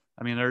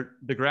 I mean,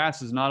 the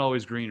grass is not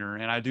always greener,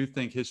 and I do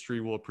think history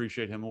will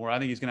appreciate him more. I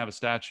think he's gonna have a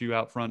statue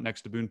out front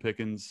next to Boone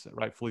Pickens,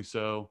 rightfully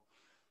so,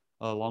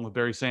 along with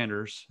Barry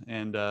Sanders.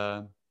 And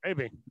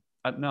maybe.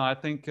 I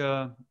think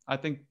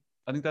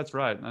that's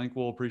right. I think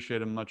we'll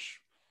appreciate him much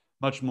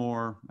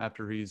more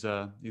after he's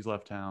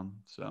left town.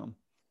 So.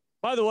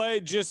 By the way,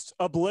 just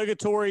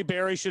obligatory,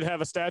 Barry should have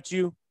a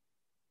statue.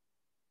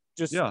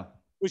 We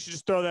should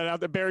just throw that out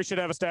there. Barry should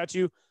have a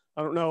statue.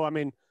 I don't know. I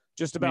mean,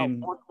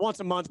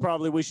 once a month,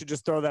 probably we should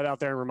just throw that out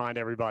there and remind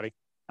everybody.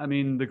 I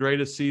mean, the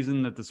greatest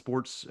season that the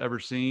sport's ever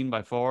seen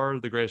by far,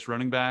 the greatest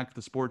running back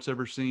the sport's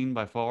ever seen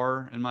by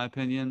far, in my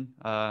opinion.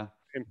 Long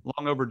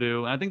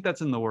overdue. And I think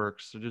that's in the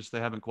works. So just they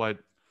haven't quite.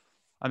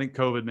 I think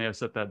COVID may have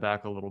set that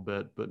back a little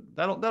bit, but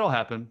that'll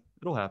happen.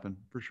 It'll happen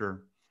for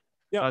sure.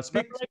 Yeah,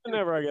 better late than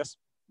never, I guess.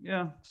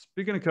 Yeah.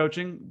 Speaking of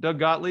coaching, Doug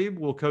Gottlieb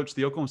will coach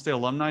the Oklahoma State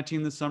alumni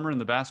team this summer in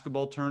the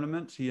basketball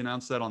tournament. He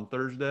announced that on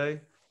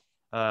Thursday.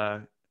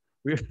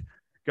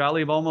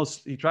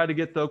 he tried to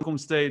get the Oklahoma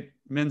State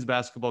men's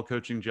basketball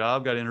coaching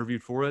job, got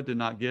interviewed for it, did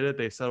not get it.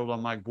 They settled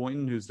on Mike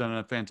Boynton, who's done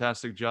a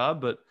fantastic job.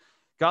 But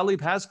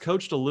Gottlieb has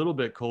coached a little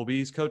bit, Colby.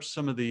 He's coached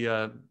some of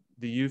the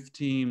youth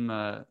team,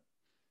 I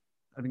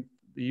think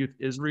the youth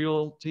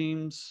Israel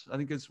teams, I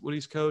think is what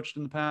he's coached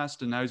in the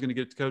past. And now he's going to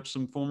get to coach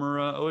some former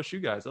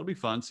OSU guys. That'll be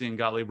fun seeing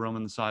Gottlieb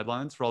roaming the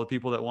sidelines for all the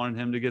people that wanted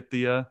him to get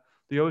the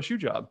OSU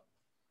job.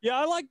 Yeah,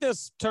 I like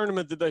this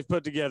tournament that they've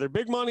put together.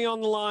 Big money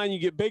on the line. You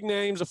get big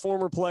names of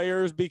former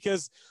players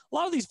because a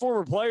lot of these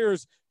former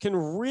players can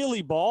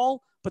really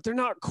ball, but they're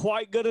not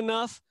quite good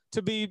enough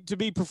to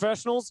be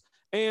professionals.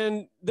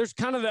 And there's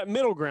kind of that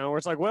middle ground where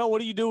it's like, well, what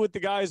do you do with the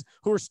guys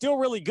who are still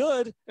really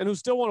good and who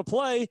still want to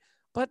play,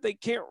 but they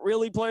can't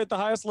really play at the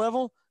highest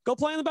level? Go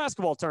play in the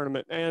basketball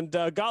tournament. And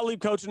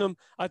Gottlieb coaching them,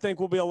 I think,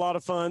 will be a lot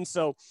of fun.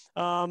 So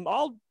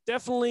I'll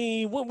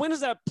definitely – when is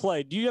that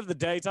played? Do you have the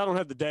dates? I don't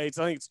have the dates.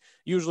 I think it's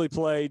usually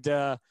played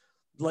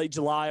late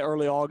July,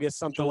 early August,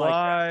 something like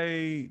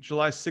that.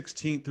 July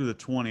 16th through the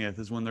 20th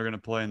is when they're going to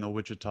play in the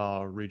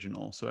Wichita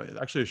Regional. So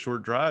actually a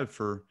short drive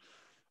for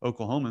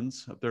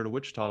Oklahomans up there to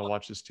Wichita to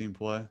watch this team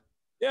play.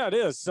 Yeah, it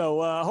is.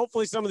 So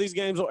hopefully some of these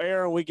games will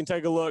air and we can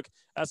take a look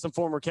at some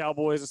former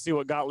Cowboys and see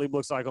what Gottlieb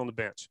looks like on the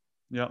bench.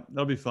 Yeah,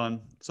 that'll be fun.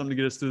 Something to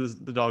get us through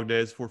the dog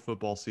days before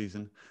football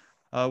season.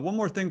 One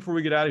more thing before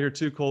we get out of here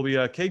too, Colby.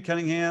 Cade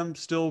Cunningham,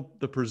 still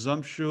the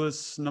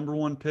presumptuous number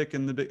one pick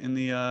in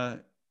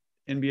the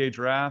NBA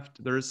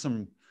draft. There is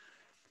some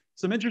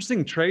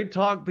interesting trade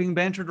talk being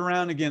bantered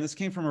around. Again, this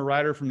came from a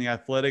writer from The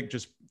Athletic.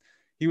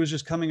 He was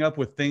just coming up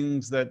with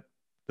things that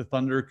the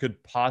Thunder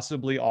could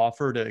possibly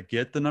offer to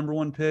get the number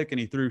one pick, and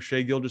he threw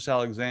Shai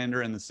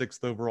Gilgeous-Alexander and the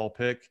 6th overall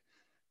pick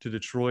to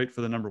Detroit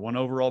for the number one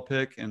overall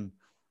pick. And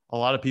a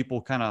lot of people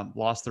kind of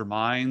lost their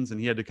minds, and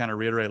he had to kind of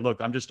reiterate,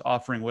 look, I'm just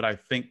offering what I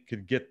think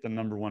could get the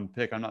number one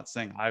pick. I'm not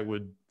saying I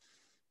would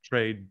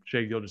trade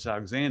Shai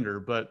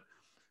Gilgeous-Alexander, but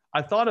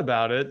I thought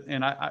about it.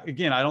 And I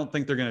don't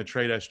think they're going to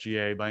trade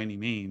SGA by any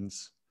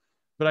means,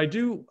 but I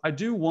do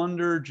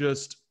wonder,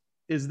 just,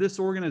 is this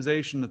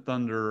organization, the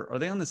Thunder, are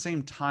they on the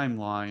same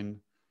timeline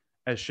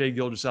as Shai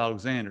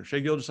Gilgeous-Alexander?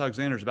 Shai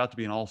Gilgeous-Alexander is about to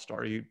be an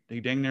all-star. He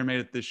dang near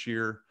made it this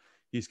year.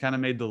 He's kind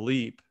of made the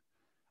leap.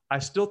 I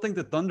still think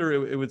the Thunder,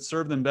 it would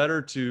serve them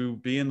better to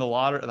be in the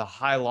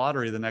high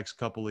lottery the next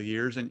couple of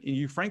years. And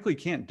you frankly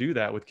can't do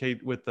that with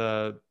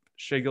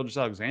Shai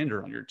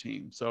Gilgeous-Alexander on your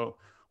team. So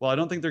while I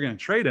don't think they're going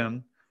to trade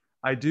him,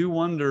 I do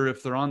wonder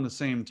if they're on the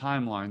same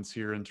timelines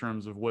here in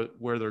terms of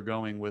where they're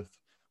going with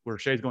where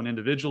Shai's going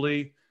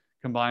individually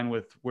combined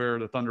with where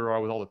the Thunder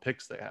are with all the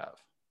picks they have.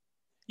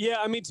 Yeah,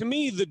 I mean, to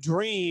me, the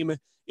dream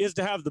is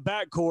to have the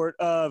backcourt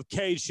of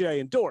Cade, Shai,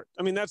 and Dort.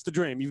 I mean, that's the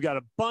dream. You've got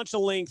a bunch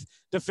of length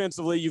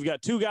defensively. You've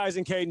got two guys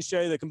in Cade and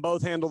Shai that can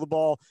both handle the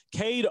ball.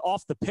 Cade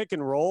off the pick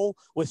and roll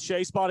with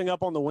Shai spotting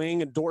up on the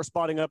wing and Dort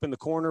spotting up in the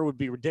corner would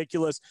be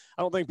ridiculous.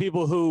 I don't think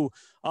people who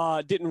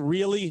didn't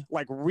really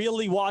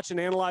watch and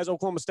analyze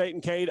Oklahoma State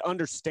and Cade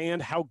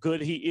understand how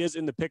good he is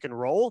in the pick and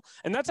roll.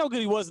 And that's how good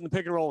he was in the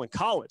pick and roll in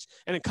college.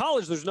 And in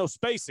college, there's no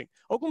spacing.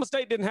 Oklahoma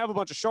State didn't have a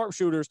bunch of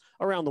sharpshooters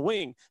around the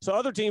wing. So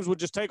other teams would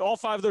just take all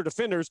 5 of their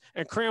defenders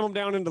and cram them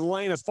down into the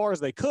lane as far as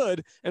they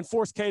could and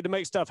force Cade to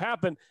make stuff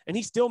happen. And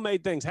he still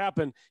made things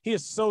happen. He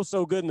is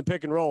so good in the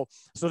pick and roll.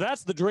 So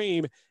that's the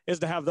dream, is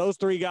to have those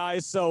 3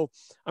 guys. So,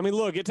 I mean,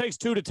 look, it takes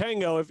 2 to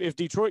tango. If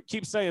Detroit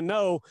keeps saying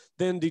no,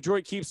 then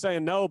Detroit keeps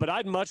saying no. But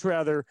I'd much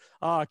rather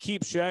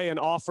keep Shai and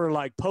offer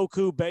like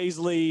Poku,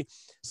 Baisley,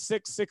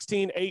 6,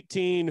 16,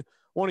 18,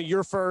 one of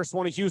your first,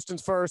 one of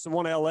Houston's first, and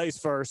one of LA's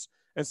first,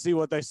 and see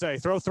what they say.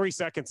 Throw 3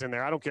 seconds in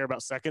there. I don't care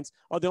about seconds.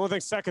 The only thing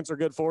seconds are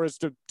good for is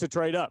to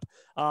trade up.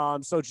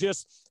 So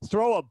just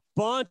throw a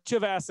bunch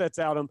of assets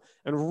at them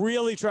and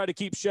really try to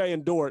keep Shai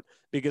and Dort,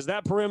 because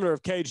that perimeter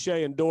of Cade, Shai,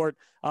 and Dort,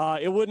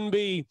 it wouldn't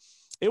be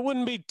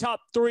top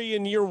 3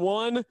 in year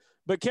 1,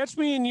 but catch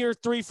me in year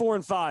 3, 4,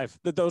 and 5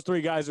 that those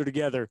 3 guys are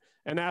together,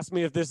 and ask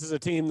me if this is a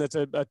team that's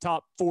a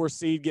top 4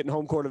 seed getting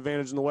home court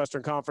advantage in the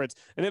Western Conference.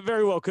 And it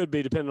very well could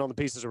be, depending on the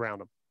pieces around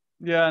them.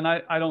 Yeah, and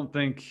I don't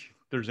think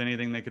there's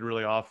anything they could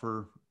really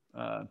offer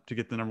to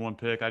get the number one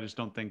pick. I just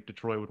don't think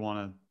Detroit would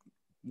want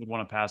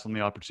to pass on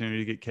the opportunity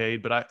to get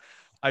Cade. But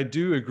I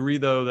do agree,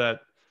 though,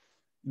 that,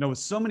 with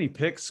so many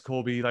picks,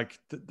 Colby, like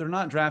they're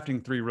not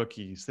drafting 3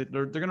 rookies.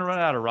 They're going to run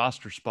out of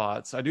roster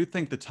spots. I do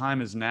think the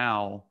time is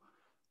now,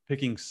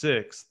 picking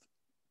 6th,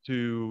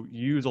 to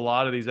use a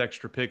lot of these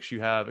extra picks you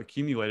have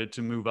accumulated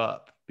to move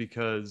up,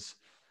 because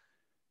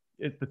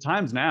the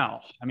time's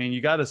now. I mean,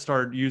 you got to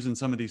start using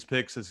some of these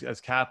picks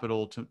as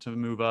capital to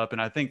move up.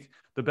 And I think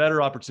the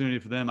better opportunity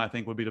for them,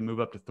 would be to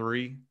move up to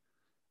 3,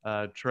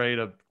 trade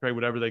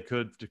whatever they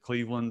could to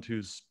Cleveland,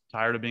 who's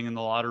tired of being in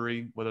the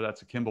lottery, whether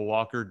that's a Kemba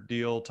Walker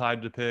deal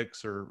tied to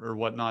picks or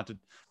whatnot, to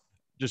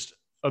just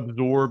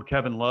absorb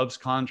Kevin Love's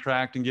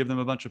contract and give them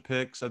a bunch of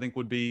picks, I think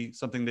would be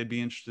something they'd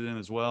be interested in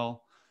as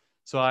well.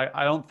 So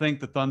I don't think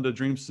the Thunder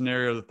dream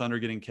scenario, the Thunder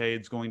getting Cade,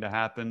 is going to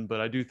happen,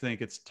 but I do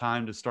think it's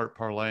time to start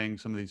parlaying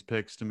some of these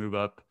picks to move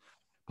up,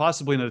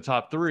 possibly into the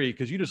top 3.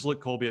 Because you just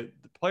look, Colby, at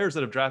the players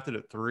that have drafted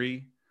at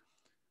 3,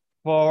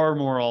 far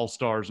more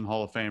all-stars and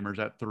Hall of Famers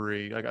at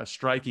 3, like a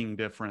striking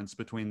difference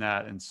between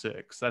that and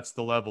 6. That's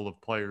the level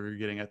of player you're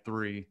getting at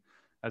 3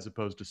 as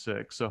opposed to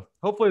 6. So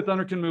hopefully the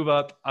Thunder can move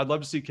up. I'd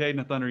love to see Cade in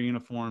a Thunder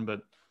uniform,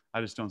 but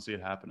I just don't see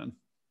it happening.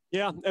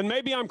 Yeah, and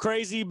maybe I'm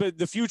crazy, but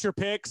the future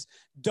picks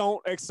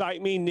don't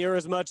excite me near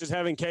as much as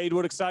having Cade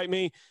would excite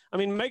me. I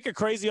mean, make a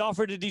crazy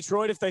offer to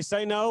Detroit. If they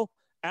say no,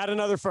 add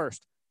another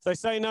first. If they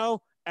say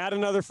no, add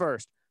another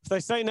first. If they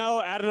say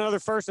no, add another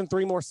first and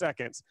 3 more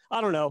seconds.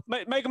 I don't know.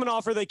 Make them an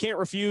offer they can't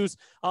refuse.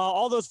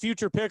 All those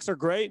future picks are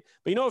great,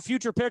 but you know what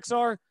future picks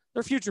are?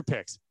 They're future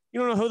picks. You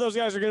don't know who those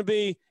guys are going to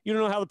be. You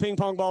don't know how the ping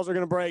pong balls are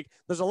going to break.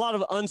 There's a lot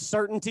of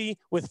uncertainty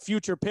with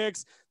future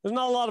picks. There's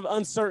not a lot of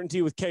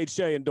uncertainty with Cade,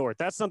 Shea, and Dort.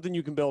 That's something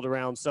you can build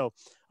around. So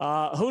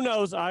who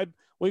knows?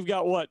 We've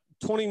got,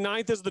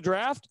 29th is the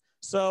draft.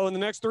 So in the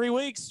next 3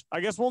 weeks,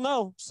 I guess we'll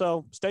know.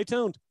 So stay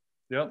tuned.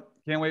 Yep.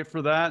 Can't wait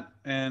for that.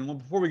 And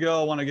before we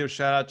go, I want to give a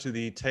shout out to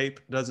the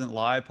Tape Doesn't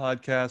Lie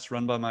podcast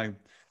run by my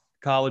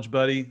college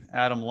buddy,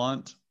 Adam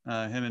Lunt.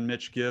 Him and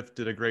Mitch Gift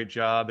did a great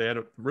job. They had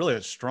really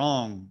a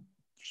strong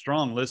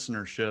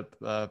listenership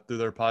through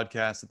their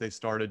podcast that they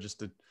started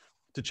just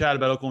to chat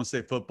about Oklahoma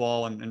State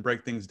football and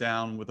break things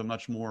down with a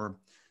much more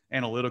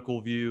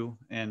analytical view.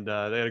 And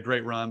they had a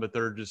great run, but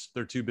they're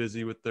too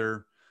busy with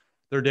their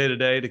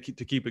day-to-day to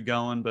keep it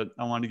going. But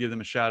I wanted to give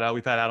them a shout out.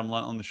 We've had Adam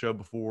Lunt on the show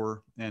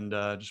before, and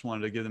just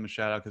wanted to give them a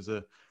shout out because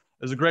it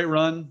was a great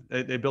run.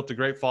 They built a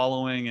great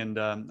following, and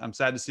I'm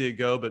sad to see it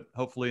go, but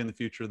hopefully in the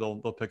future they'll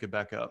pick it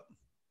back up.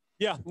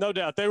 Yeah, no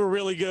doubt. They were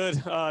really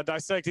good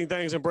dissecting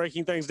things and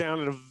breaking things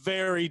down at a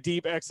very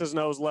deep X's and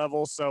O's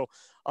level. So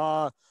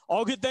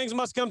all good things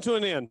must come to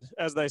an end,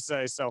 as they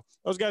say. So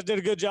those guys did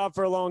a good job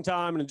for a long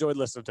time and enjoyed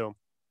listening to them.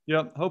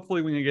 Yep.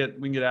 Hopefully we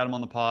can get Adam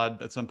on the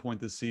pod at some point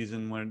this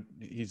season when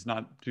he's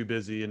not too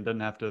busy and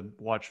doesn't have to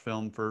watch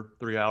film for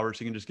 3 hours.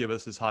 He can just give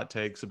us his hot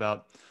takes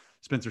about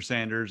Spencer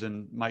Sanders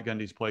and Mike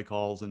Gundy's play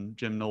calls and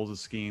Jim Knowles'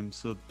 schemes.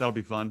 So that'll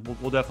be fun.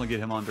 We'll definitely get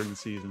him on during the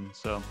season.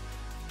 So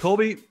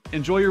Colby,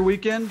 enjoy your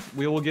weekend.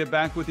 We will get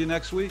back with you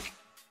next week.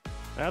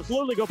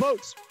 Absolutely. Go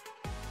Pokes.